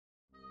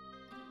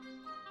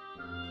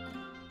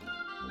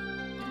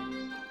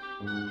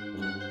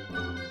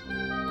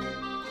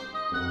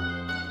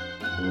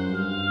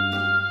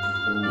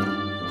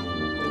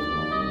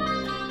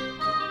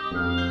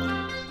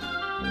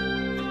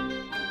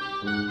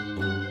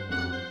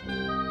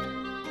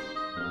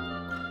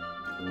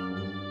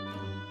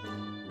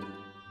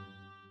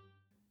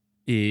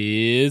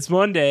It's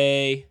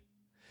Monday.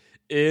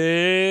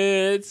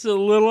 It's a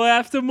little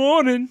after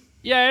morning.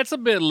 Yeah, it's a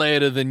bit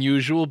later than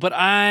usual, but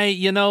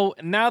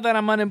now that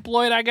I'm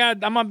unemployed,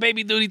 I'm on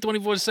baby duty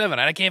 24/7.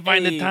 I can't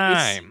find the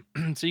time.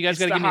 So you guys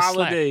got to give me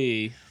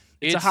holiday. slack.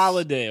 It's a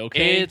holiday,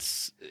 okay?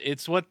 It's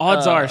what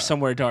odds are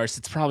somewhere, Darce.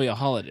 It's probably a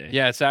holiday.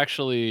 Yeah, it's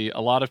actually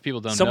a lot of people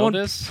don't know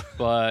this,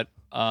 but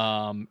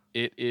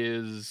it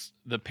is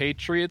the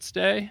Patriots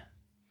Day,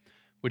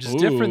 which is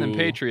different than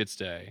Patriots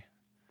Day.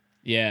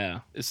 Yeah.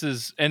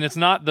 And it's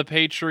not the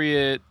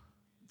Patriots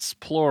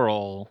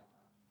plural,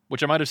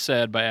 which I might have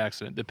said by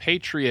accident. The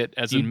Patriot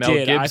as in Mel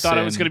Gibson. I thought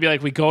it was going to be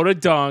like we go to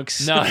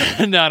Dunks. No.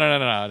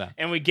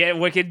 And we get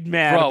wicked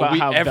mad about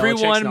how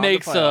everyone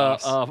makes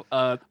an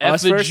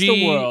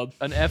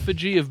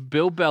effigy of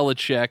Bill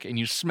Belichick, and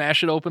you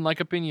smash it open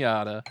like a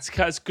piñata. It's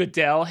because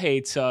Goodell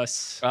hates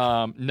us.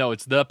 No,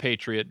 it's the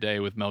Patriot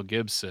Day with Mel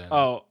Gibson.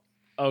 Oh,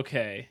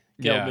 okay.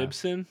 Gil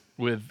Gibson?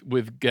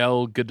 With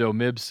Gel Gadot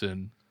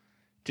Mibson.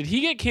 Did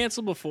he get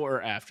canceled before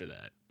or after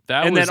that?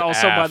 Then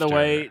also, by the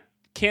way,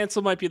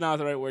 cancel might be not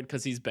the right word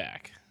because he's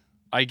back.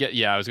 I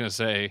was going to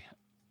say,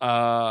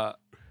 that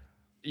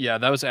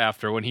was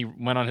after. When he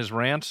went on his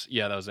rant,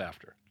 that was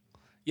after.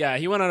 Yeah,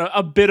 he went on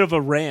a bit of a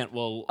rant.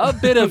 Well, a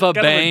bit of a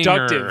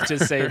banger. Reductive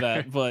to say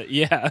that, but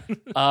yeah.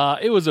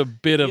 It was a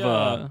bit of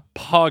a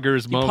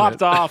poggers moment. He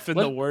popped off in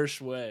the worst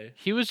way.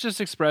 He was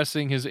just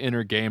expressing his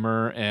inner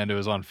gamer, and it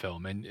was on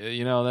film. And,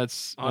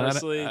 that's...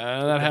 Honestly,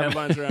 the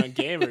headlines around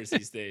gamers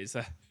these days.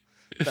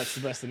 That's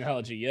the best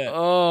analogy yet.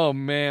 Oh,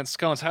 man.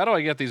 Scones, how do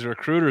I get these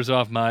recruiters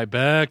off my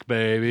back,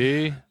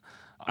 baby?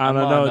 I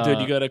don't know, dude.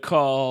 You got to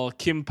call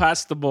Kim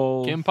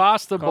Possible. Call her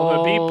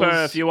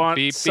beeper if you want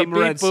some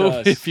red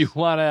sauce. If you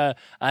want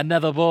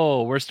another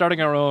bowl. We're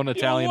starting our own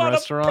Italian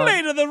restaurant. A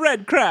plate of the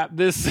red crap.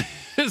 This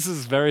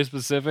is very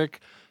specific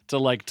to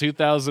like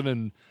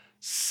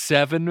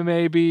 2007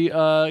 maybe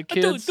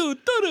kids.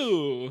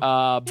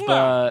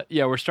 But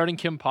yeah, we're starting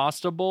Kim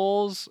Pasta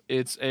Bowls.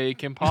 It's a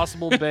Kim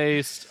Possible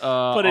based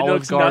but it Olive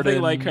looks Garden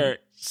nothing like her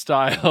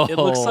style. It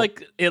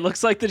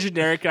looks like the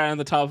generic guy on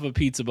the top of a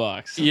pizza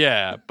box.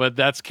 Yeah, but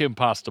that's Kim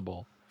Pasta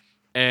Bowl.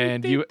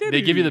 And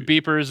they give you the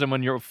beepers, and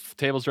when your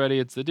table's ready,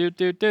 it's the do.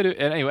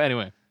 And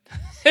anyway.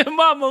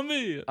 Mamma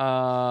mia.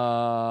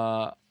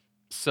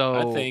 So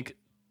I think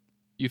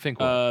you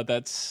think what?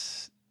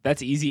 that's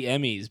easy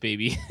Emmys,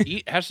 baby.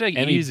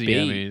 Hashtag easy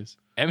Emmys.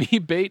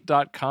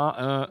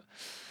 Emmybait.com.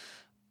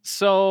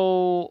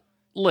 So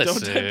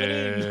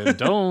listen,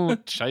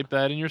 don't type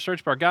that in your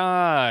search bar,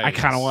 guys. I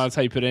kind of want to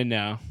type it in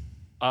now.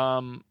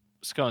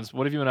 Scones,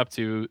 what have you been up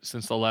to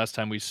since the last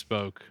time we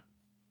spoke?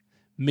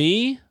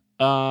 Me?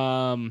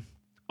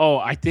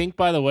 I think,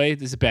 by the way,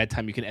 this is a bad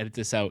time. You can edit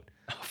this out.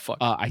 Oh, fuck.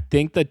 I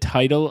think the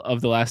title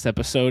of the last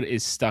episode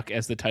is stuck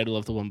as the title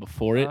of the one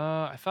before it.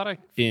 I thought I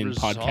in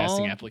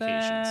podcasting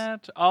applications.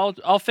 That.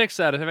 I'll fix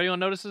that if anyone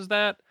notices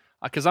that,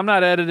 because I'm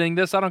not editing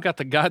this. I don't got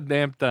the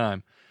goddamn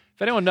time.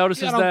 If anyone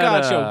notices that, I don't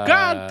got your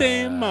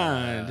goddamn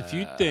mind. If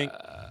you think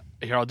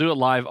here, I'll do it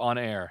live on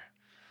air.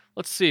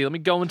 Let's see. Let me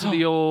go into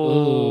the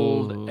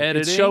old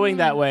editing. It's showing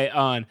that way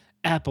on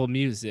Apple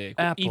Music.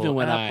 Even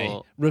when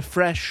I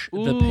refresh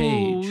the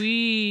page.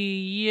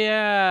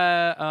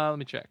 Yeah. Let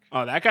me check.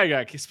 Oh, that guy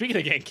got, speaking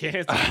of getting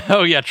canceled.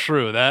 Oh, yeah,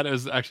 true. That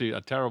is actually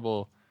a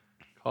terrible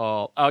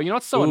call. Oh, you know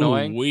what's so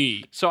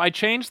annoying? So I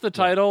changed the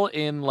title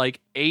in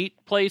like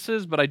 8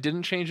 places, but I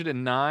didn't change it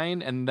in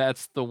 9, and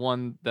that's the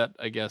one that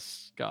I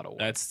guess got away.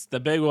 That's the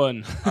big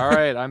one. All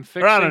right, I'm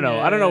fixing I don't know.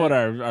 I don't know what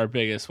our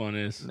biggest one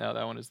is. No,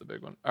 that one is the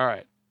big one. All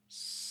right.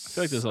 I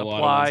feel like there's a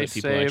lot of ones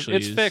that people actually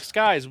It's use. fixed,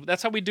 guys.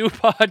 That's how we do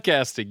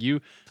podcasting.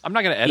 I'm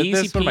not going to edit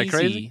Easy this. What am I,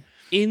 crazy? Peasy.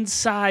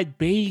 Inside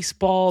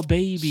baseball,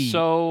 baby.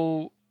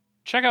 So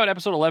check out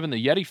episode 11,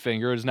 The Yeti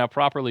Finger. It is now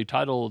properly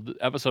titled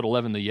episode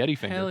 11, The Yeti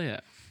Finger. Hell yeah.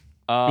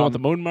 You want the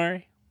moon,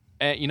 Murray?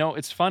 And,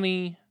 it's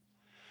funny.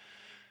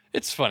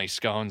 It's funny,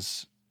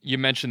 Scones. You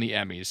mentioned the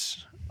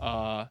Emmys.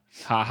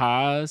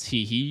 Ha-has,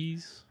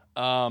 hee-hees.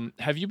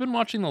 Have you been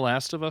watching The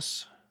Last of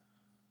Us?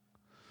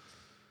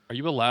 Are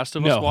you a Last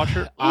of Us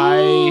watcher? I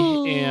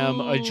am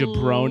a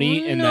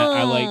jabroni in that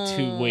I like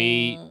to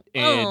wait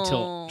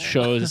until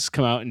shows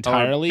come out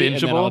entirely, and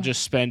then I'll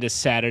just spend a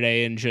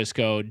Saturday and just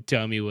go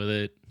dummy with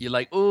it. You're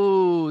like,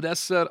 ooh,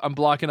 that's I'm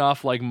blocking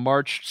off like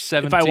March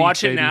 17th. If I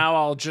watch it now,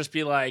 I'll just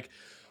be like,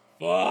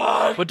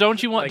 fuck. But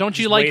don't you like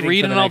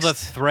reading all the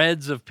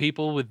threads of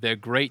people with their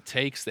great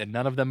takes that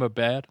none of them are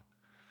bad?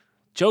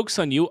 Joke's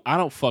on you. I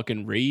don't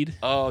fucking read.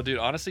 Oh, dude.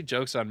 Honestly,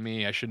 joke's on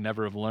me. I should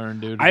never have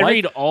learned, dude. I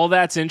read all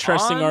that's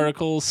interesting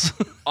articles.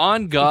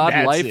 On God,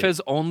 life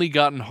has only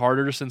gotten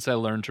harder since I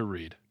learned to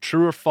read.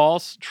 True or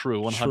false?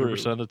 True,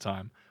 100% of the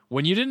time.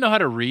 When you didn't know how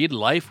to read,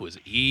 life was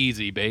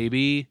easy,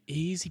 baby.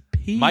 Easy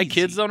peasy. My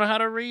kids don't know how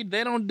to read.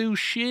 They don't do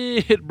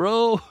shit,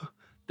 bro.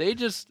 They're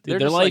their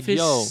just life like, is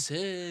yo,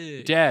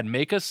 sick. Dad,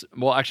 make us.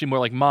 Well, actually, more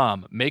like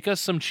Mom, make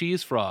us some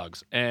cheese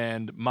frogs.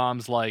 And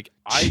Mom's like,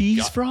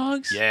 cheese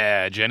frogs?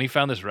 Yeah, Jenny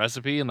found this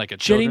recipe in like a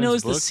Jenny children's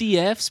knows book. the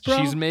CFs, bro.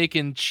 She's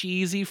making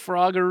cheesy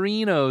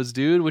frogerinos,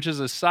 dude, which is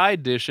a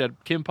side dish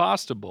at Kim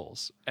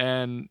Postables.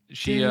 And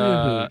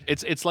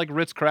it's like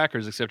Ritz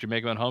crackers, except you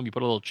make them at home. You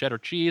put a little cheddar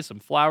cheese, some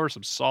flour,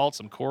 some salt,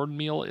 some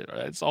cornmeal.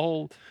 It's a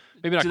whole.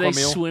 Maybe not cornmeal.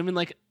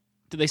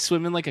 Do they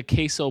swim in like a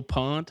queso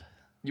pond?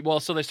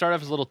 Well, so they start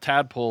off as little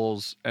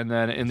tadpoles, and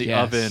then in the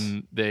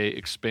oven they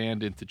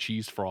expand into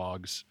cheese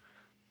frogs,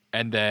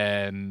 and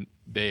then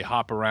they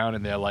hop around,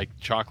 and they're like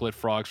chocolate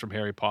frogs from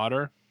Harry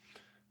Potter,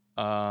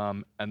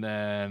 and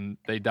then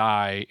they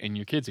die, and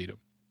your kids eat them.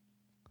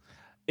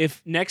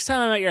 If next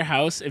time I'm at your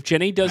house, if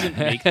Jenny doesn't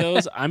make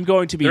those, I'm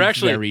going to be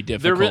very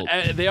difficult.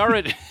 They are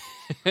at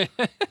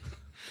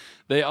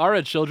they are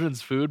a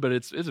children's food, but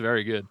it's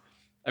very good.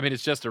 I mean,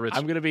 it's just a Ritz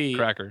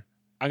cracker.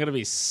 I'm going to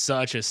be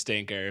such a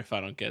stinker if I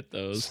don't get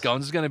those.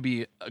 Scones is going to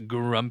be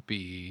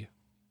grumpy.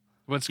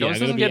 When Scones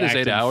doesn't get his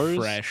 8 hours,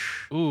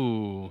 fresh.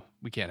 Ooh,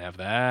 we can't have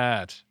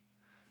that.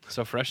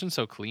 So fresh and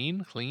so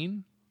clean.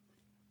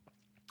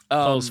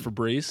 Those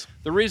Febreze.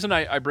 The reason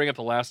I bring up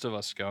The Last of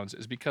Us scones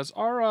is because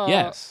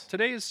our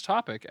today's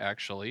topic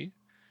actually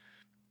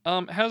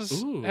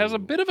has a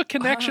bit of a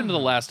connection to The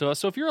Last of Us.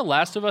 So if you're a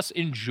Last of Us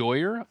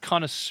enjoyer,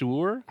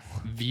 connoisseur,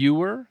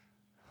 viewer,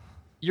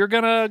 you're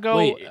gonna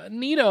go,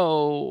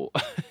 neato.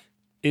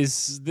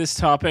 Is this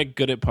topic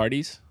good at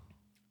parties?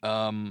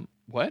 What?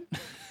 What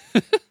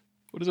does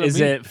that mean?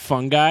 Is it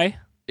fungi?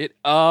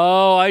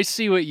 Oh, I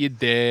see what you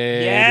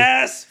did.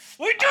 Yes,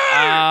 we did.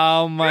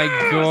 Oh my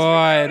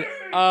god.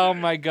 Oh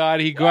my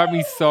god, he got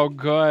me so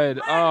good.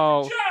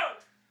 Oh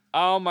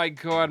my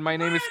god, my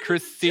name is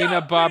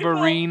Christina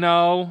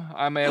Barbarino.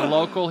 I'm a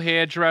local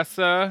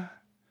hairdresser.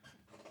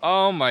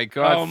 Oh my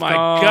god. Oh my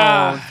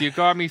god. You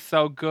got me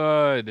so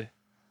good.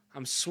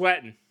 I'm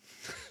sweating.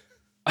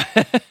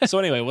 So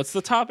anyway, what's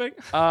the topic?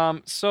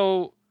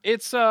 So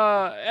it's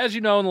as you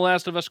know, in The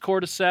Last of Us,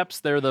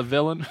 Cordyceps, they're the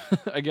villain,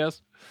 I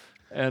guess.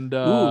 And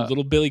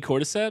little Billy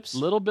Cordyceps?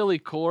 Little Billy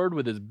Cord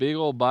with his big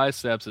old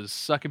biceps is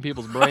sucking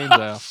people's brains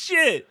out.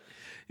 Shit.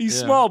 He's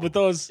small, but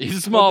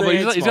he's small, but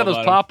he's got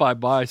those Popeye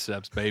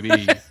biceps,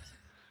 baby.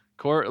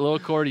 Little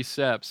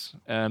Cordyceps.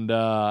 And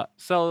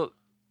so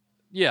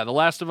yeah, The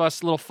Last of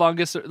Us, little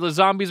fungus. The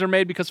zombies are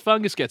made because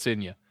fungus gets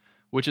in you,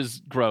 which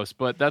is gross,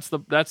 but that's the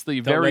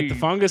Don't very let the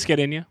fungus get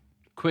in you.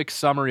 Quick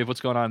summary of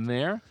what's going on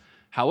there.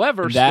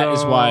 However, that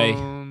is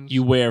why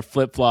you wear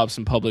flip-flops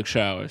in public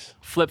showers.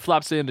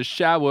 Flip-flops in the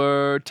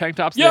shower, tank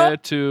tops there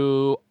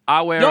too.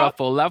 I wear a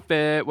full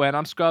outfit when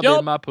I'm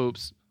scrubbing my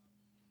poops.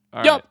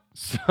 All right.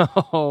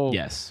 So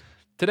yes,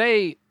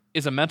 today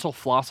is a mental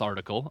floss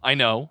article. I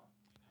know.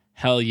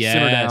 Hell yeah.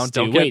 Simmer down.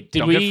 Don't get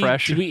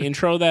fresh. Did we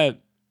intro that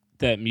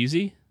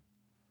music?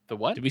 The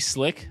what? Did we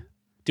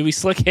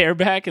slick hair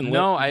back and we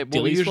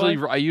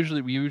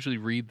usually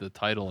read the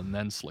title and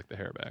then slick the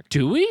hair back.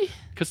 Do we?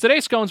 Because today,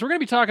 Scones, we're going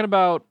to be talking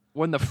about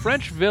when the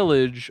French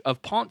village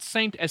of Pont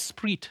Saint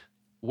Esprit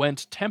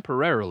went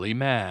temporarily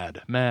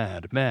mad.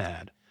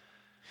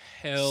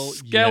 Hell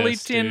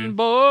Skeleton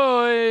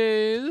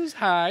boys.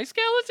 Hi,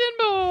 skeleton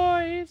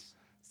boys.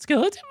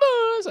 Skeleton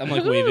boys. I'm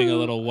like waving a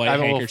little white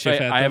handkerchief at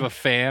them. I have a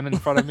fan in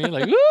front of me,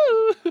 like,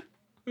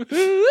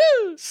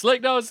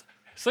 slick those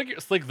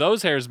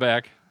hairs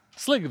back.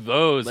 Slick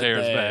those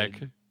hairs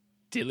back.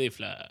 Dilly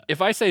fly.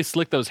 If I say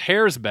slick those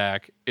hairs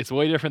back, it's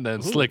way different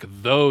than slick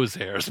those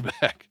hairs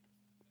back.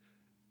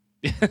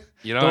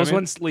 You know those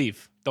ones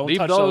leave. Don't leave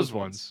touch those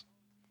ones.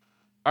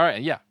 All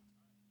right, yeah.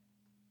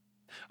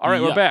 All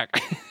right, we're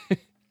back.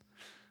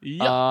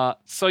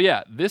 So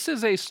yeah, this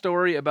is a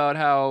story about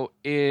how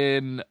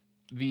in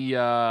the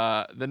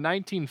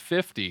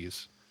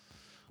 1950s.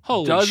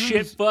 Holy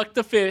shit! Fuck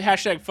the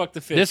hashtag. Fuck the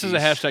 50s. This is a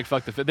hashtag.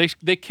 Fuck the 50s.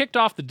 They kicked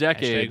off the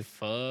decade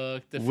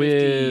fuck the 50s.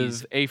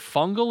 with a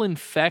fungal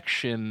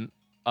infection,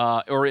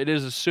 or it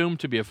is assumed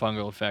to be a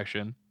fungal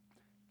infection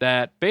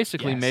that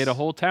basically made a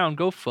whole town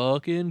go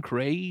fucking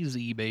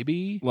crazy,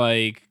 baby.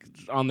 Like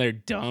on their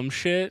dumb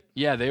shit.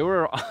 Yeah, they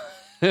were.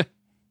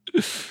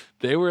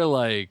 They were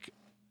like,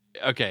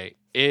 okay,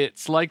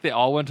 it's like they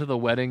all went to the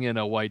wedding in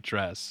a white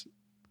dress.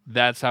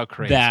 That's how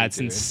crazy. That's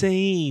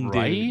insane, dude.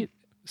 Right?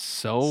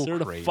 So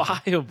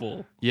certifiable.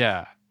 Crazy.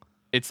 Yeah.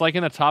 It's like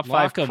in the top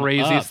 5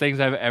 craziest things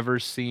I've ever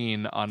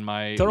seen on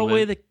my Throw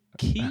away the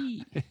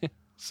key.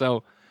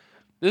 So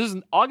this is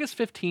August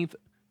 15th,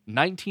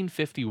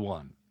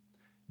 1951.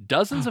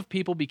 Dozens of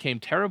people became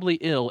terribly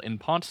ill in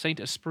Pont Saint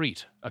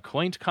Esprit, a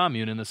quaint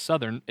commune in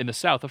the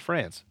south of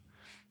France.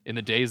 In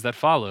the days that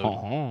followed,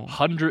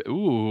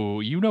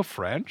 Ooh, you know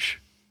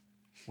French?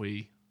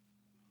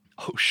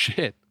 Oh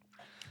shit.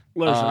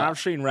 Listen, I've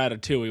seen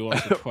Ratatouille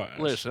once or twice.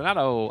 Listen, I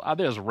know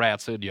there's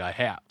rats in your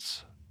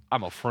hats.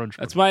 I'm a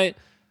Frenchman.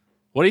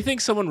 What do you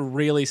think someone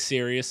really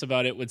serious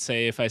about it would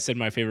say if I said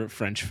my favorite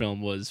French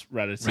film was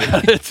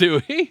Ratatouille?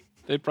 Ratatouille?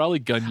 They'd probably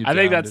gun you down. I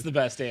think that's the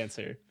best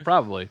answer.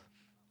 Probably.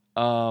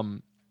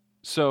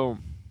 So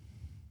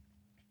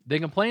They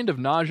complained of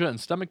nausea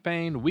and stomach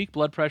pain, weak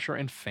blood pressure,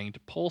 and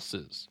faint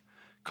pulses.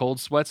 Cold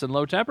sweats and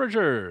low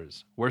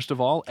temperatures. Worst of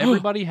all,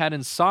 everybody had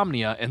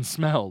insomnia and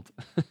smelled.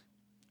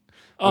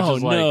 Oh,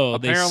 no.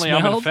 Apparently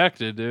I'm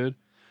infected, dude.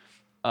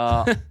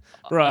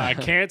 Bro, I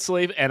can't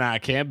sleep and I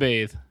can't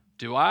bathe.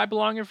 Do I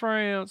belong in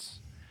France?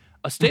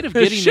 A state of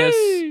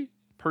giddiness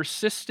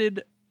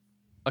persisted,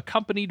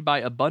 accompanied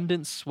by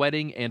abundant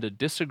sweating and a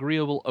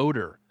disagreeable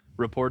odor,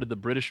 reported the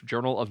British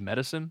Journal of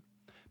Medicine.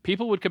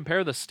 People would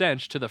compare the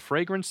stench to the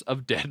fragrance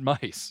of dead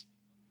mice.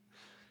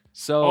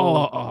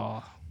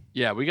 So,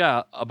 yeah, we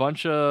got a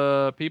bunch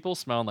of people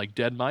smelling like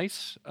dead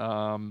mice.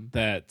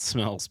 That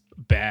smells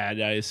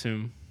bad, I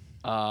assume.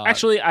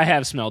 Actually, I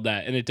have smelled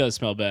that, and it does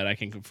smell bad. I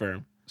can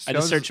confirm. I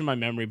just search in my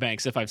memory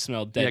banks if I've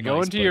smelled dead mice. Yeah,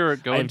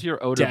 go into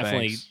your odor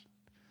banks.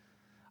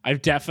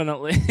 I've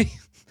definitely.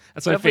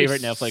 That's my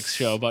favorite Netflix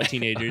show about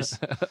teenagers.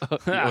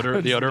 the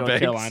odor North banks.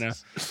 Carolina.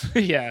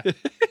 Yeah.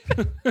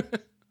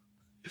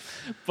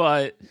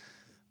 But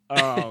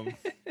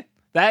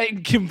that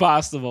and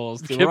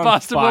Compostables, dude. We're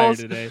on fire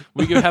today.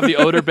 We could have the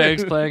odor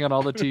banks playing on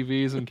all the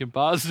TVs and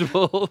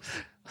Compostables.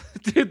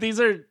 Dude, these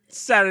are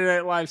Saturday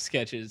Night Live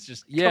sketches.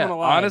 Just coming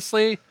alive.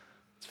 Honestly, it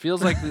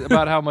feels like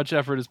about how much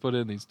effort is put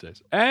in these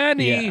days.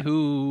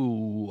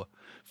 Anywho,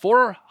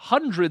 for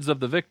hundreds of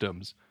the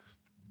victims,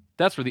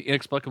 that's where the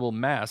inexplicable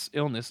mass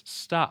illness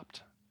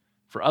stopped.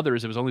 For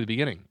others, it was only the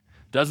beginning.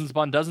 Dozens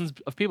upon dozens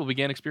of people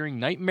began experiencing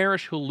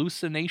nightmarish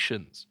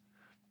hallucinations.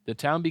 The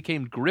town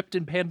became gripped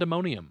in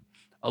pandemonium.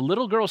 A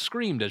little girl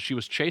screamed as she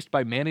was chased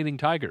by man-eating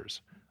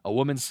tigers. A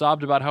woman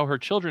sobbed about how her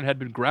children had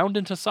been ground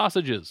into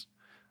sausages.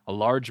 A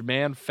large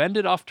man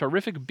fended off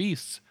terrific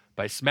beasts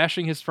by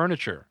smashing his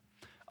furniture.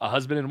 A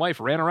husband and wife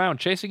ran around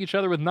chasing each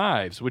other with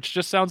knives, which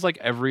just sounds like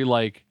every,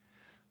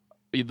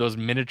 those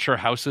miniature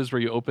houses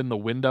where you open the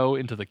window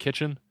into the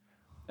kitchen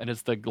and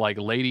it's the,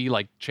 lady,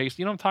 chase.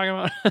 You know what I'm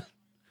talking about?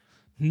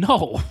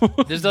 No.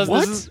 This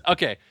is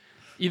okay.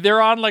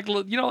 They're on,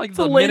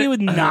 the lady with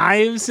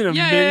knives in a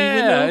mini window?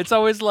 Yeah, it's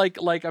always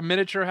like a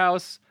miniature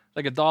house,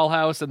 like a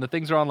dollhouse, and the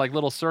things are on,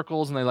 little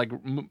circles, and they,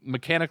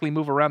 mechanically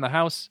move around the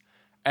house.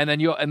 And then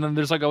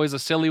there's always a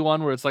silly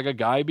one where it's a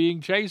guy being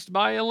chased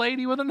by a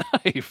lady with a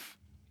knife.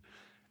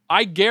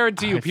 I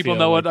guarantee you people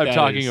know what I'm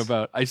talking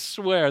about. I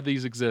swear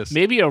these exist.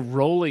 Maybe a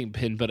rolling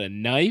pin, but a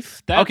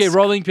knife? Okay,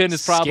 rolling pin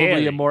is probably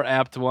scary. a more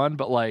apt one,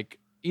 but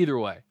either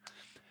way.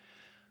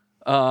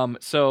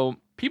 So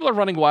people are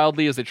running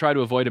wildly as they try to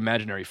avoid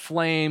imaginary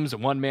flames.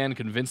 One man,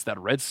 convinced that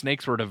red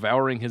snakes were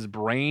devouring his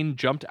brain,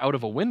 jumped out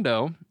of a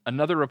window.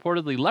 Another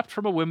reportedly leapt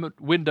from a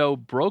window,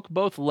 broke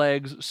both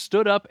legs,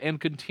 stood up, and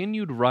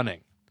continued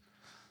running.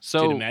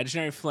 So, dude,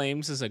 Imaginary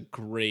Flames is a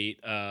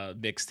great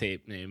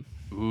mixtape name.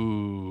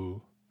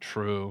 Ooh,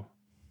 true.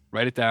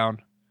 Write it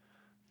down.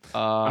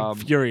 I'm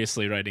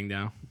furiously writing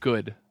down.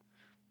 Good.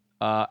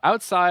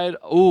 Outside, it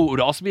would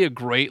also be a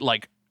great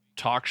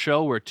talk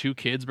show where two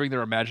kids bring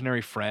their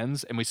imaginary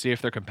friends and we see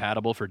if they're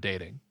compatible for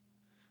dating.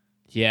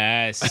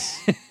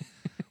 Yes.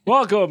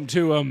 Welcome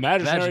to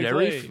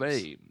Imaginary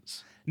Flames.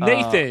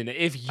 Nathan,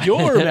 if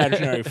your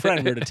imaginary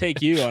friend were to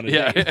take you on a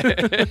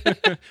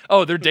date.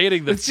 Oh, they're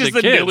dating the It's just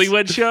the the kids.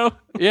 Newlywed Show?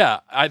 Yeah.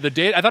 I thought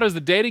it was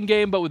the dating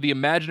game, but with the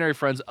imaginary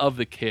friends of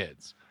the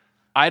kids.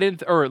 I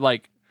didn't,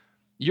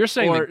 you're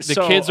saying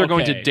the kids are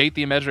going to date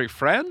the imaginary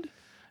friend?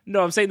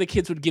 No, I'm saying the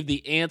kids would give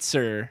the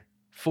answer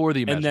for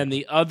the imaginary. And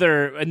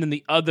then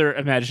the other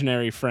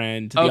imaginary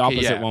friend, the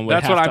opposite one, would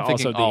That's have what to I'm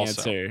thinking also the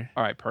answer.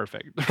 All right,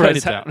 perfect. Write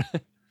it down.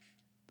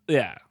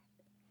 Yeah.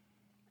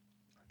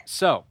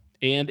 So.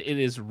 And it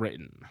is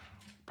written.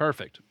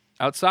 Perfect.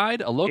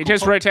 Outside, it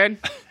is written.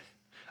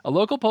 A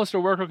local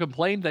postal worker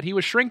complained that he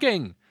was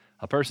shrinking.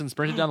 A person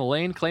sprinted down the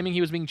lane claiming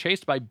he was being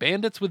chased by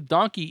bandits with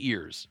donkey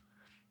ears.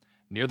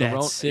 Near the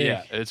Rhone,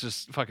 yeah, it's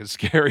just fucking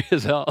scary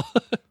as hell.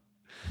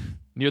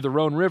 Near the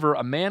Rhone River,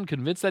 a man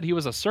convinced that he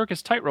was a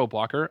circus tightrope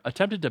walker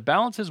attempted to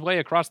balance his way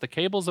across the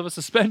cables of a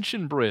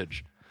suspension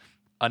bridge.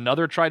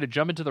 Another tried to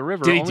jump into the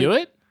river. Did he do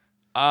it?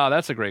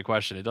 That's a great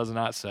question. It does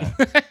not say.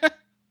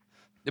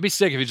 It'd be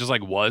sick if he just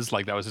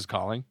that was his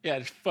calling. Yeah,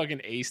 just fucking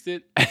aced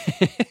it.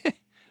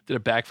 Did a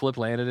backflip,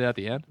 landed it at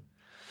the end.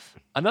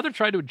 Another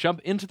tried to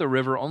jump into the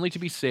river only to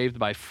be saved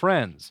by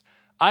friends.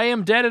 I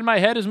am dead and my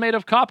head is made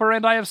of copper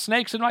and I have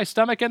snakes in my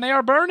stomach and they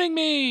are burning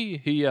me,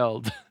 he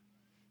yelled.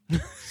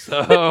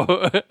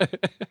 So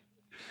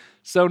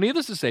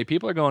needless to say,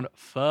 people are going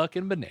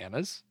fucking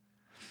bananas.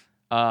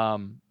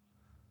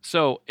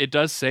 So it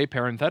does say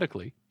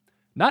parenthetically,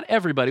 not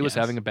everybody was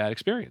having a bad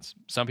experience.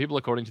 Some people,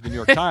 according to the New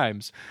York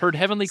Times, heard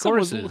heavenly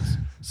choruses,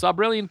 saw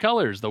brilliant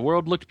colors. The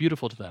world looked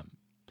beautiful to them.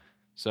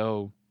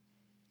 So,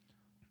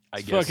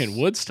 I guess.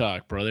 Fucking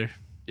Woodstock, brother.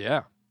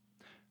 Yeah.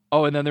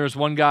 Oh, and then there was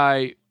one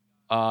guy.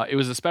 It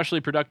was an especially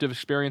productive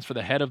experience for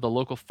the head of the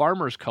local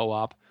farmers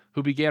co-op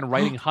who began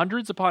writing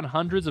hundreds upon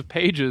hundreds of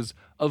pages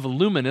of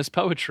luminous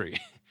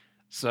poetry.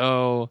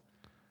 So.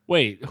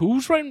 Wait,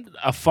 who's writing?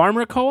 A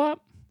farmer co-op?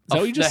 Is that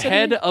what you just said? The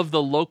head of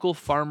the local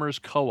farmers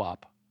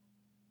co-op.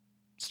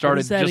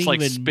 Started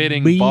just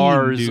spitting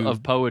bars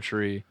of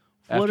poetry.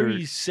 What are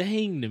you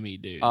saying to me,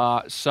 dude?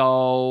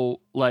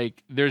 So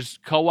like, there's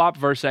co-op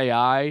versus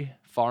AI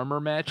farmer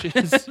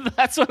matches.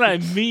 That's what I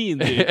mean,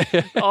 dude.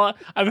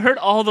 I've heard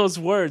all those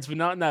words, but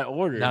not in that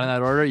order. Not in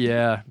that order,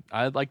 yeah.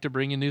 I'd like to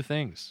bring you new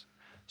things.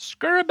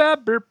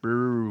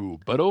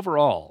 But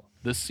overall,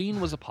 the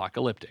scene was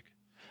apocalyptic.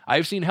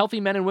 I've seen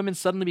healthy men and women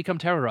suddenly become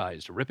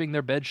terrorized, ripping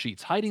their bed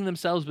sheets, hiding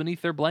themselves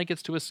beneath their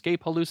blankets to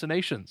escape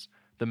hallucinations,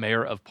 the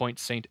mayor of Point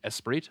Saint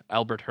Esprit,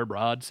 Albert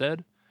Herbrad,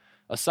 said.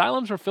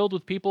 Asylums were filled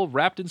with people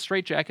wrapped in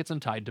straitjackets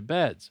and tied to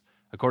beds.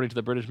 According to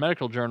the British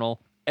Medical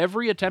Journal,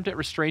 every attempt at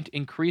restraint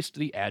increased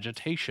the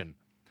agitation.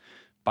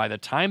 By the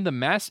time the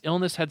mass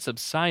illness had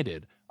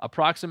subsided,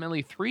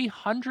 approximately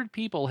 300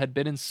 people had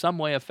been in some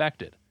way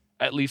affected.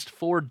 At least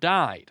 4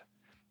 died.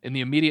 In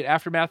the immediate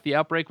aftermath, the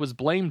outbreak was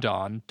blamed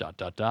on ...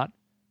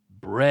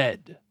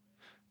 bread.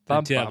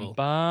 The devil.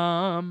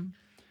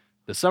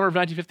 The summer of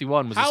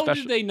 1951 was How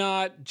did they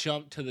not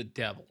jump to the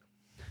devil?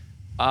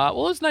 Well, it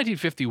was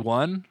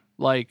 1951.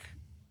 Like,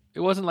 it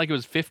wasn't like it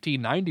was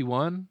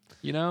 1591,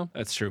 you know?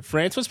 That's true.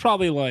 France was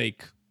probably,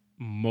 like,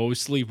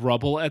 mostly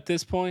rubble at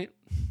this point.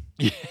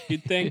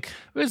 You'd think.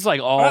 It was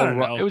like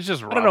all. It was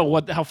just. I don't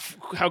know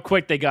how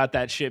quick they got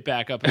that shit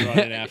back up and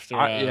running after.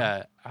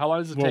 Yeah. How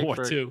long does it take? World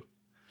War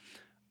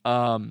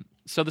II.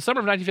 So the summer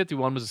of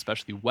 1951 was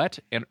especially wet,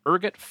 and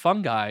ergot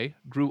fungi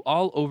grew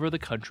all over the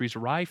country's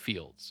rye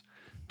fields.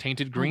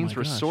 Tainted greens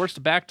were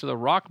sourced back to the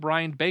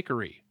Rock-Brined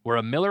Bakery, where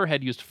a miller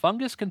had used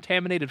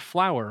fungus-contaminated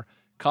flour,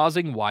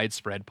 causing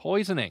widespread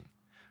poisoning.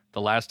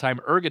 The last time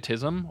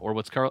ergotism, or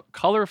what's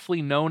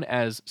colorfully known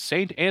as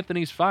St.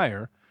 Anthony's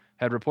Fire,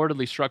 had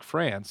reportedly struck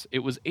France, it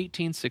was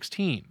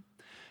 1816.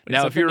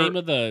 Now, if the name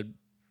of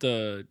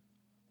the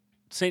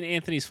St.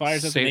 Anthony's Fire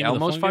is St.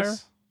 Elmo's Fire?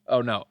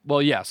 Oh no.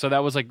 Well, yeah. So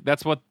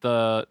that's what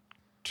the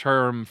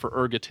term for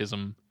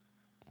ergotism,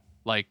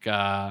 like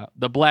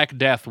the Black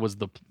Death was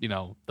the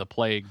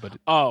plague, but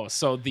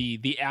so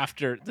the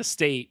after the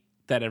state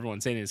that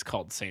everyone's in is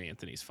called St.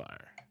 Anthony's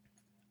Fire.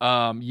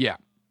 Yeah.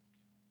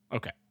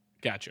 Okay,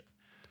 gotcha.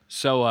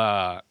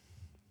 So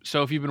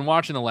if you've been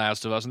watching The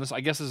Last of Us, and I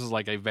guess this is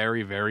like a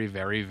very, very,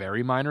 very,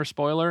 very minor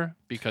spoiler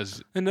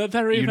because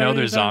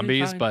there's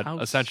zombies, but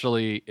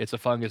essentially it's a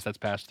fungus that's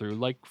passed through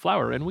like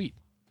flour and wheat.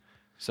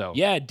 So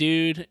yeah,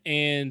 dude,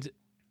 and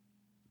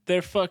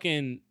they're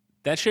fucking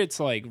that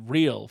shit's like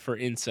real for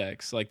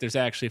insects. Like there's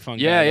actually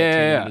fungi that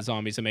turn into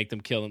zombies and make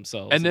them kill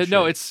themselves. And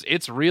no,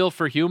 it's real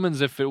for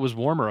humans if it was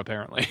warmer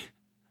apparently.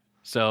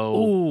 So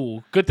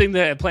ooh, good thing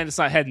the planet's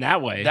not heading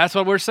that way. That's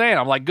what we're saying.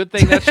 I'm like, good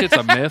thing that shit's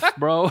a myth,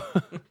 bro.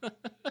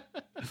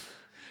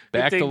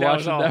 Back to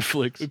watching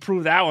Netflix. We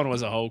proved that one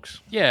was a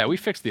hoax. Yeah, we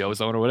fixed the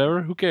ozone or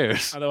whatever. Who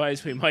cares?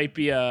 Otherwise, we might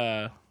be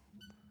fungi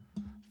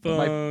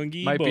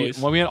boys.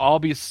 Well, we might all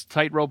be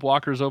tightrope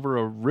walkers over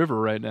a river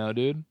right now,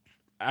 dude.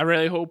 I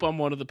really hope I'm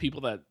one of the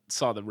people that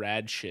saw the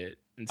rad shit.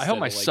 I hope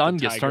my son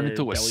gets turned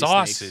into a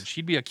sausage. Snakes.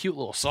 He'd be a cute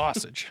little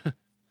sausage.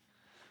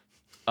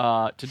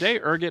 Today,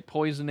 ergot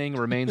poisoning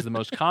remains the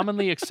most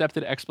commonly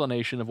accepted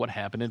explanation of what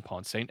happened in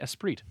Pont Saint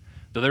Esprit,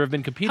 though there have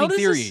been competing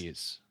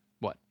theories.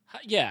 What?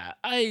 Yeah,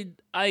 I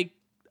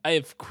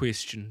have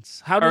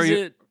questions. How does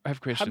it? I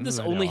have questions. How did this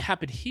only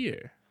happen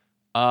here?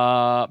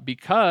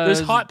 Because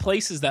there's hot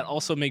places that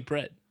also make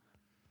bread.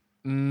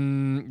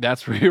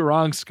 That's where you're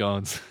wrong,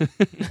 Scones.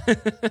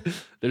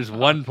 There's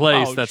one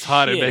place that's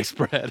hot and makes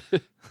bread,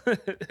 and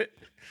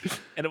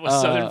it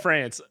was southern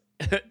France.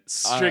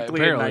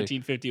 Strictly in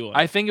 1951.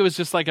 I think it was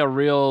just like a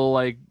real,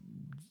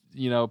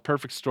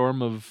 perfect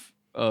storm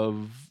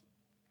of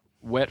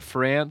wet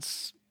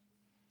France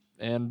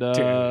and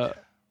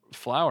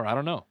flour. I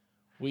don't know.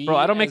 Bro,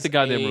 I don't make the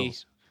goddamn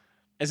rules.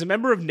 As a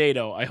member of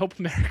NATO, I hope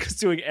America's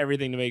doing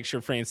everything to make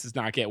sure France does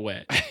not get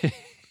wet.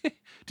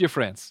 Dear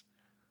France,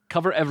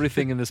 cover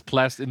everything in this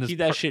plastic. Keep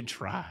that shit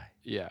dry.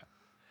 Yeah.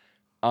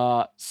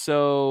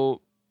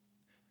 So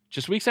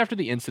just weeks after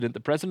the incident, the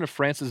president of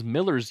France's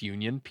Millers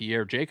Union,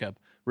 Pierre Jacob,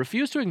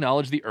 refused to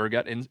acknowledge the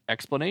ergot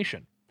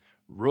explanation.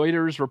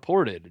 Reuters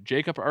reported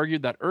Jacob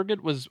argued that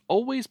ergot was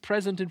always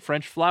present in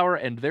French flour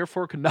and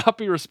therefore could not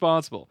be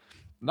responsible.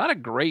 Not a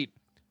great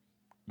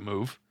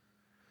move.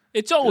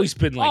 It's always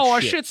been like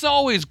our shit's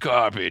always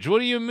garbage. What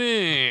do you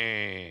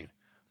mean?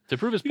 To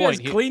prove his point,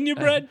 you guys clean your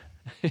bread?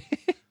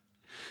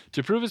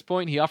 To prove his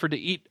point, he offered to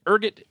eat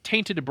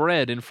ergot-tainted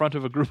bread in front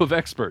of a group of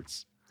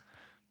experts.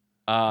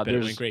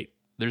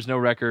 There's no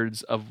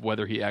records of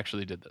whether he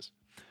actually did this.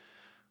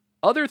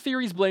 Other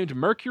theories blamed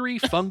mercury,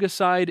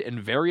 fungicide, and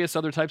various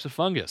other types of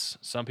fungus.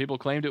 Some people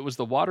claimed it was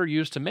the water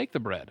used to make the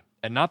bread,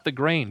 and not the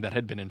grain that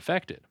had been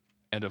infected.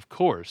 And of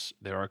course,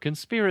 there are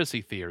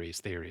conspiracy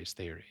theories.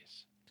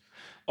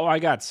 Oh, I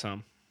got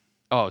some.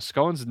 Oh,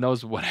 Scones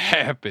knows what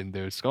happened,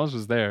 dude. Scones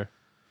was there.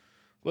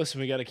 Listen,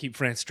 we got to keep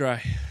France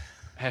dry.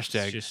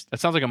 Hashtag. That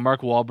sounds like a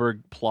Mark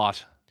Wahlberg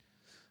plot.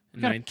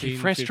 Keep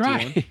France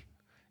dry.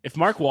 If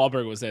Mark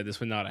Wahlberg was there, this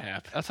would not have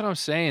happened. That's what I'm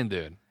saying,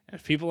 dude. And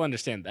if people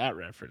understand that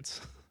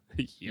reference.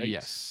 Yikes.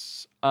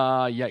 Yes.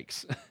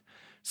 Yikes.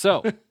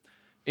 So,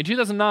 In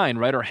 2009,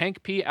 writer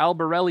Hank P.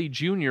 Albarelli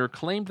Jr.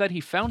 claimed that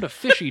he found a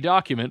fishy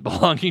document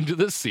belonging to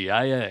the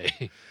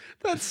CIA.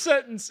 That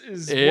sentence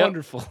is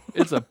wonderful.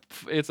 It's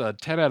a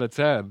 10 out of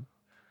 10.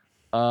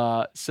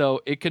 So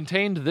it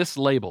contained this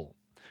label: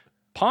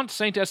 Pont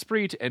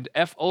Saint-Esprit and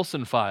F.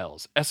 Olsen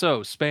files.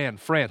 SO, span,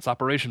 France,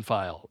 operation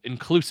file.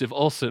 Inclusive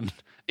Olsen,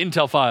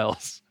 Intel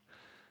files.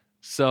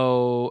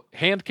 So,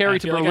 hand carry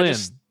to Berlin.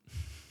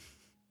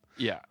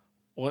 Yeah.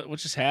 What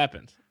just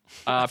happened?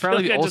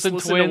 Apparently the Olsen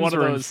twins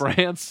were in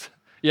France.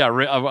 Yeah,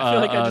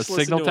 a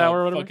signal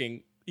tower or whatever.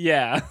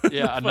 Yeah,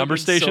 a number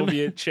station.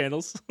 Soviet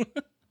channels.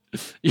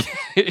 Yeah,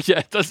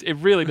 it does. It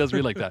really does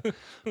read like that.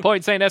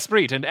 Point Saint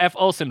Esprit and F.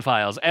 Olsen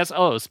files.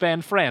 SO,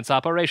 span France,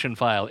 operation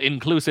file.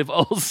 Inclusive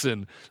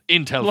Olsen,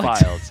 Intel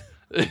files.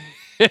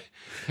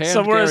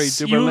 Hand carry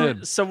to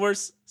Berlin.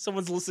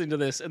 Someone's listening to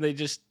this and they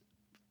just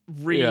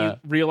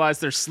realize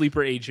their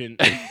sleeper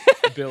agent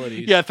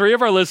abilities. Yeah, 3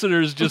 of our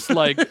listeners just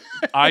like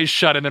eyes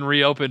shut and then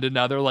reopened, and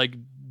now they're like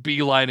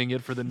beelining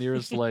it for the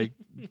nearest like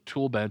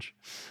tool bench.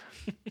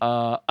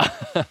 Tell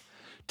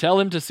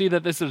him to see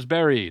that this is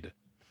buried.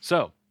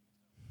 So,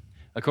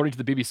 according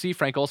to the BBC,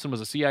 Frank Olsen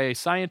was a CIA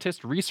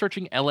scientist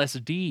researching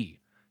LSD.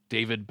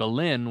 David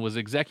Berlin was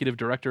executive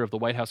director of the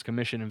White House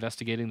Commission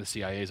investigating the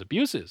CIA's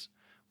abuses.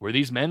 Were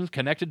these men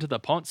connected to the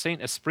Pont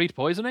Saint-Esprit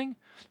poisoning?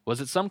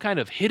 Was it some kind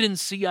of hidden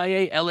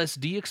CIA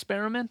LSD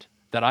experiment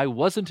that I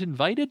wasn't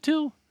invited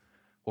to?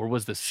 Or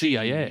was the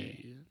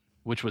CIA,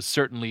 which was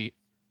certainly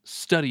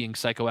studying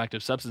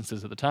psychoactive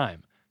substances at the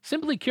time,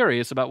 simply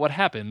curious about what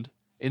happened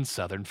in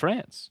southern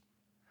France?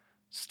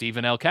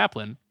 Stephen L.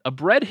 Kaplan, a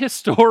bread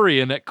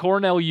historian at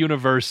Cornell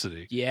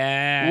University.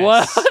 Yes.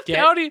 What?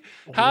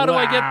 How do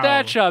I get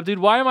that job, dude?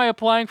 Why am I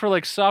applying for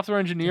like software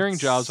engineering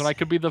jobs when I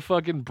could be the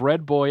fucking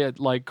bread boy at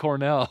like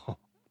Cornell?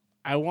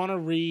 I want to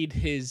read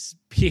his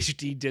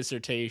PhD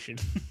dissertation.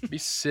 Be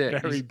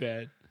sick. Very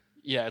bad.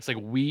 Yeah, it's like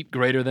wheat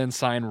greater than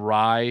sign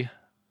rye,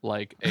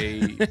 like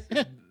a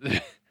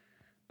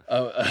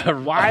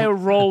why are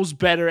rolls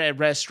better at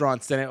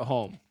restaurants than at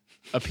home?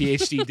 A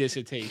PhD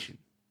dissertation.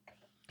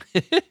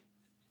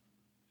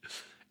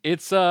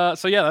 It's so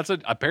yeah,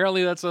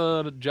 apparently that's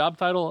a job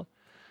title.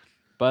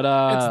 But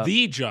it's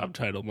the job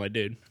title, my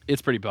dude.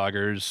 It's pretty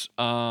boggers.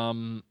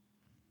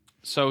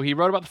 So he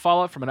wrote about the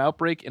fallout from an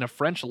outbreak in a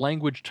French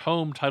language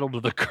tome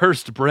titled The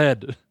Cursed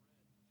Bread.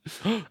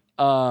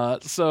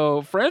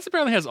 So France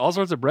apparently has all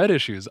sorts of bread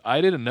issues. I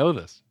didn't know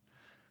this.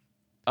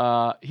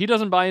 He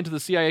doesn't buy into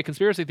the CIA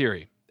conspiracy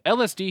theory.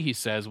 LSD, he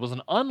says, was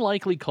an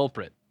unlikely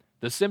culprit.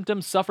 The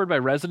symptoms suffered by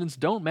residents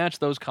don't match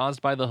those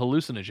caused by the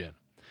hallucinogen.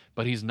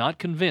 But he's not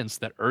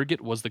convinced that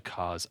ergot was the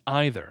cause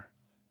either.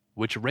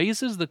 Which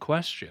raises the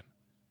question,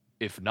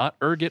 if not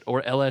ergot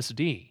or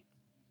LSD,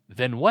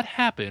 then what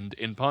happened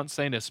in Pont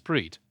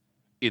Saint-Esprit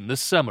in the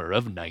summer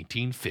of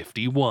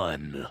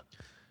 1951?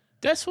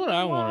 That's what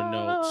I want to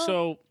know.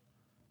 So,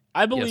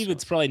 I believe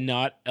it's probably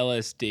not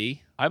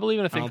LSD. I believe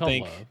in a thing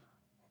called love.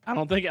 I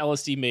don't think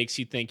LSD makes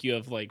you think you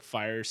have, like,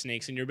 fire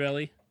snakes in your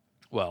belly.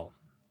 Well,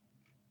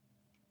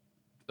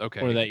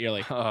 okay. Or that you're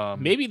like,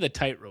 maybe the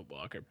tightrope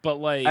walker. But,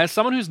 like... As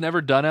someone who's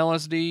never done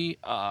LSD,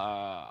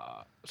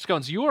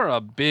 Scones, you are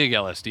a big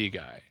LSD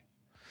guy.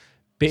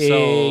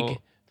 Big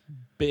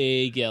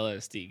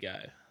LSD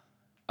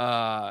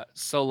guy.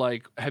 So,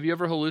 like, have you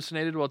ever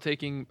hallucinated while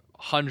taking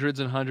hundreds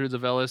and hundreds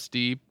of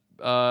LSD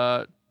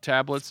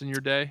tablets in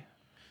your day?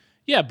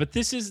 Yeah, but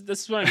this is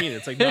what I mean.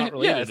 It's like not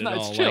related at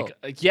all. It's chill.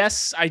 Like,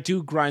 yes, I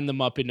do grind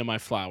them up into my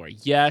flour.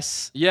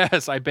 Yes,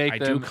 I bake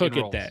them. I do cook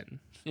it then.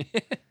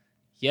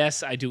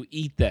 Yes, I do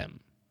eat them.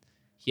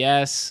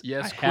 Yes,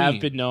 I have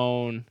been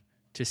known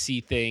to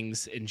see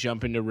things and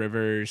jump into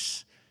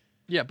rivers.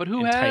 Yeah, but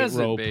who has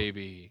it,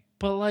 baby?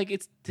 But like,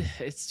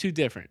 it's too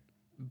different.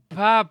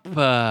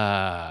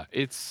 Papa,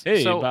 hey,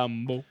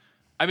 Bambo.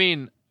 I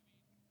mean,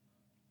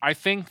 I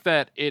think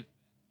that it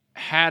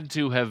had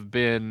to have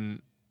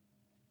been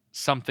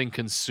something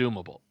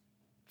consumable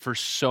for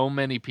so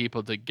many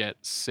people to get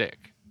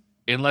sick,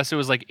 unless it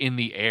was like in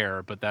the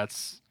air. But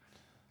that's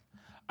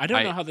I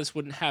don't know how this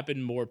wouldn't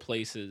happen more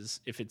places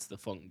if it's the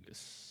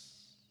fungus.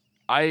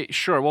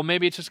 Well,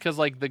 maybe it's just because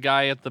like the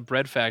guy at the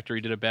bread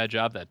factory did a bad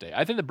job that day.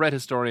 I think the bread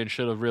historian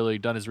should have really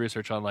done his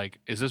research on like,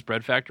 is this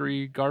bread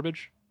factory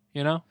garbage?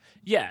 You know?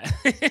 Yeah.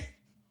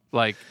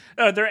 Like,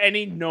 are there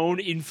any known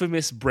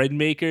infamous bread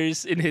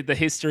makers in the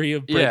history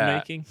of bread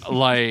making?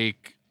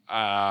 Like,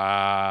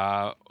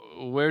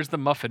 where's the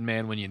muffin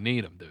man when you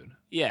need him, dude?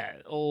 Yeah,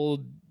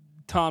 old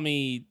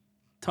Tommy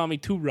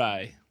Two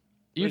Rye.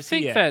 You'd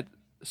think that.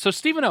 So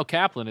Stephen L.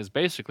 Kaplan is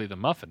basically the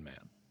muffin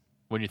man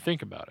when you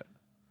think about it.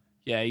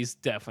 Yeah, he's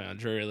definitely on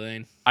Drury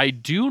Lane. I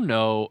do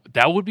know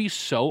that would be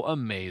so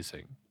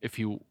amazing if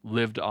you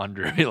lived on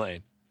Drury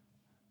Lane.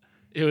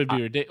 It would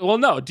be ridiculous. Well,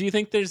 no. Do you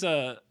think there's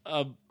a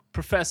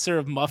professor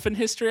of muffin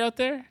history out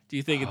there? Do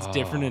you think it's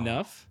different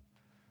enough?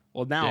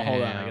 Well, now,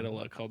 hold on. I gotta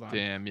look. Hold on.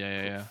 Damn,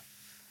 yeah.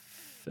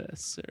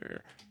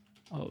 Professor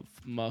of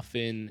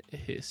muffin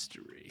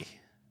history.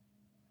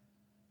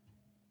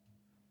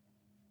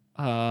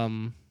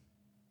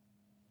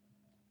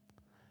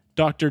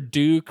 Dr.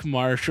 Duke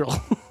Marshall.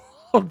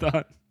 Hold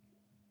on.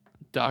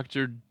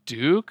 Dr.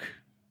 Duke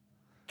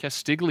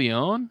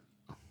Castiglione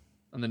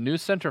on the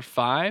News Center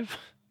 5.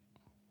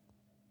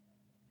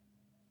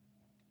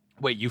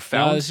 Wait, you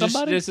found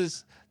somebody? This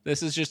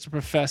is just a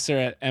professor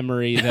at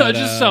Emory. That,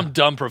 just some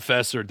dumb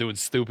professor doing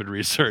stupid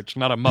research,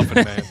 not a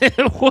muffin man.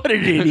 What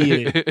an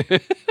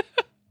idiot.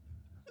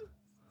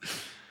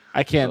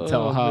 I can't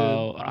tell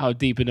how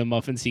deep into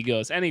muffins he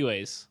goes.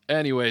 Anyways,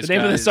 the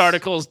name of this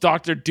article is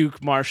Dr.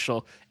 Duke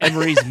Marshall,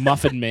 Emory's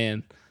Muffin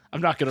Man. I'm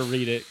not going to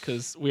read it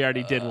because we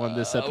already did one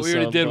this episode. We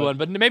already did one,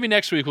 but maybe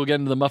next week we'll get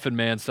into the Muffin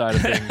Man side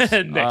of things.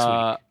 Next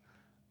week.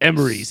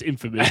 Emory's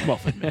infamous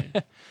Muffin Man.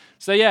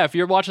 So yeah, if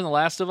you're watching The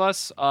Last of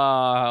Us,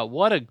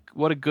 what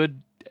a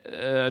good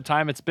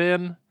time it's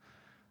been.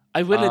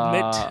 I will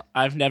admit,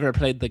 I've never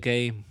played the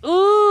game.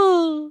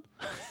 Ooh.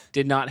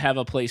 Did not have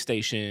a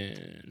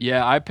PlayStation.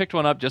 Yeah, I picked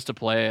one up just to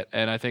play it,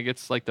 and I think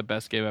it's like the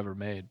best game ever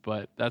made,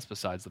 but that's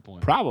besides the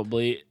point.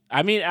 Probably.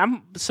 I mean,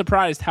 I'm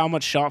surprised how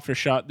much shot for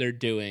shot they're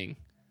doing.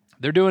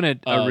 They're doing it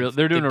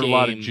they're doing a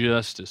lot of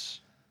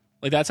justice.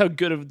 Like that's how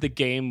good of the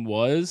game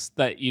was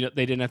that they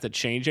didn't have to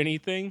change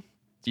anything.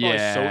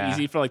 It's so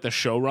easy for like the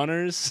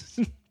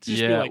showrunners.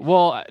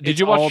 Well, did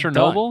you watch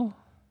Chernobyl? Done.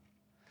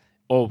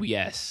 Oh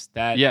yes,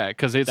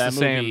 because it's that the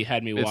same. Movie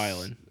had me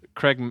wilding.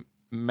 Craig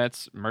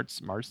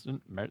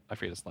Marston. I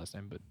forget his last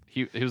name, but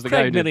he was the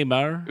Craig guy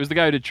who was the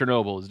guy who did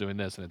Chernobyl is doing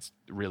this, and it's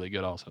really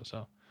good also.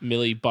 So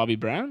Millie Bobby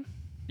Brown.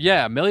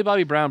 Yeah, Millie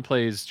Bobby Brown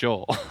plays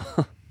Joel.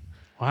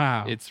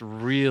 Wow, it's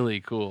really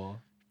cool.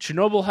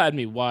 Chernobyl had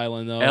me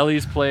wilding though.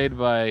 Ellie's played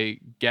by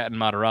Gaten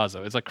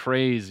Matarazzo. It's a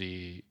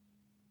crazy,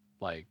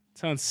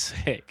 sounds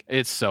sick.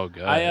 It's so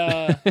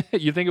good.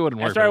 You think it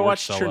wouldn't work? After I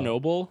watched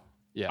Chernobyl,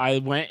 I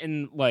went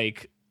and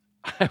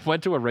I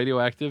went to a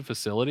radioactive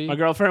facility. My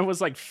girlfriend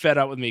was fed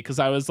up with me because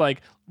I was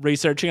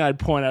researching. I'd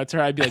point out to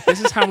her. I'd be like,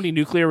 "This is how many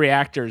nuclear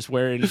reactors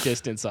we're in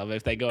distance of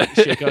if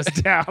shit goes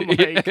down."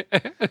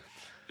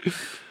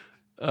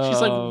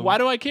 She's like, "Why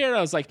do I care?"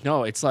 I was like,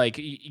 "No, it's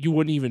you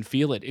wouldn't even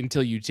feel it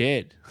until you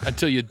did.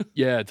 Until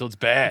it's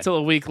bad. Until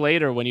a week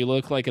later when you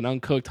look like an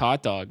uncooked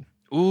hot dog."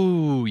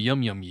 Ooh,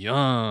 yum yum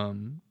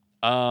yum.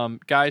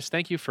 Guys,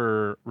 thank you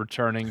for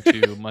returning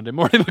to Monday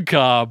Morning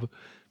Macabre.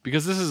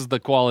 Because this is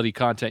the quality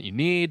content you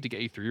need to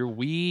get you through your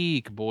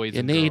week, boys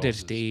and girls. You need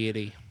it,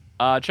 deity.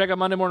 Check out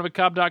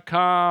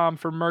MondayMorningMacabre.com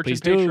for merch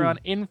and Patreon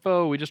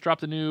info. We just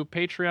dropped a new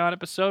Patreon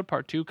episode,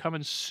 part 2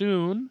 coming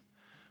soon.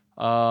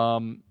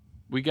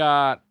 We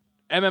got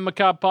MM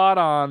Macabre Pod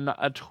on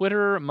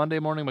Twitter, Monday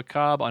Morning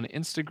Macabre on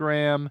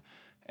Instagram,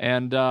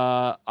 and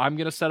I'm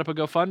going to set up a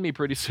GoFundMe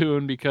pretty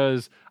soon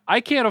because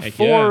I can't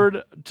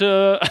afford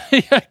to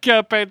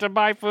pay to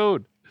buy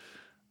food.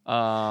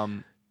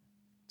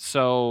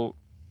 So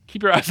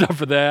keep your eyes out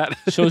for that.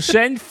 So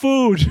send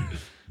food.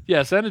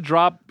 Yeah, send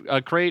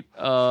a crate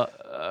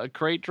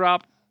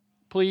drop,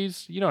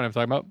 please. You know what I'm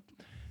talking about.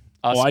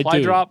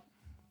 Supply drop.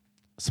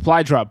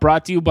 Supply drop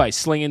brought to you by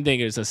Sling and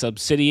Dingers, a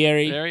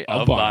subsidiary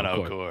of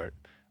Monocourt.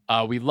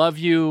 We love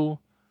you.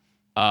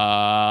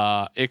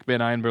 Ich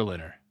bin ein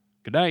Berliner.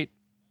 Good night.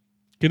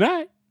 Good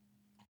night.